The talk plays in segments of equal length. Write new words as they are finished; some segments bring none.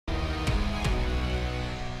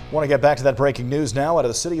Want to get back to that breaking news now out of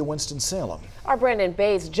the city of Winston-Salem. Our Brandon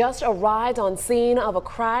Bates just arrived on scene of a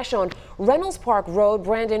crash on Reynolds Park Road.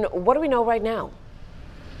 Brandon, what do we know right now?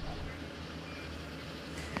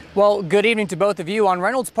 Well, good evening to both of you. On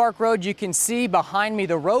Reynolds Park Road, you can see behind me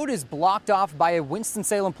the road is blocked off by a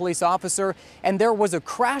Winston-Salem police officer, and there was a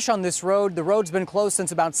crash on this road. The road's been closed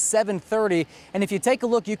since about 7:30, and if you take a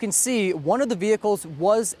look, you can see one of the vehicles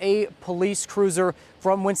was a police cruiser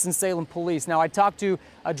from Winston-Salem Police. Now, I talked to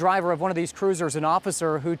a driver of one of these cruisers, an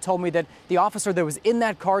officer, who told me that the officer that was in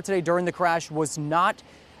that car today during the crash was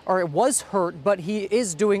hurt, but he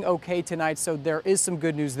is doing okay tonight, so there is some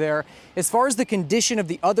good news there. As far as the condition of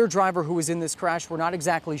the other driver who was in this crash, we're not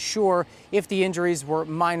exactly sure if the injuries were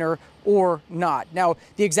minor or not. Now,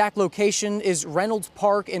 the exact location is Reynolds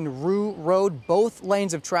Park and Rue Road. Both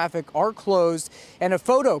lanes of traffic are closed, and a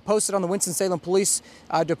photo posted on the Winston-Salem Police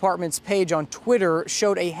Department's page on Twitter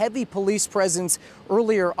showed a heavy police presence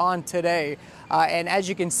earlier on today. And as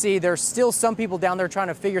you can see, there's still some people down there trying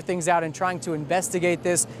to figure things out and trying to investigate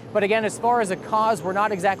this. But again, as far as a cause, we're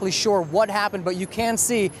not exactly sure what happened, but you can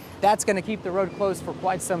see that's going to keep the road closed for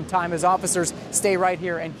quite some time as officers stay right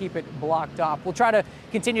here and keep it blocked off. We'll try to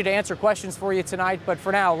continue to answer questions for you tonight, but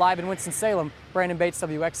for now, live in Winston-Salem, Brandon Bates,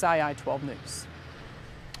 WXII 12 News.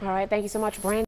 All right, thank you so much, Brandon.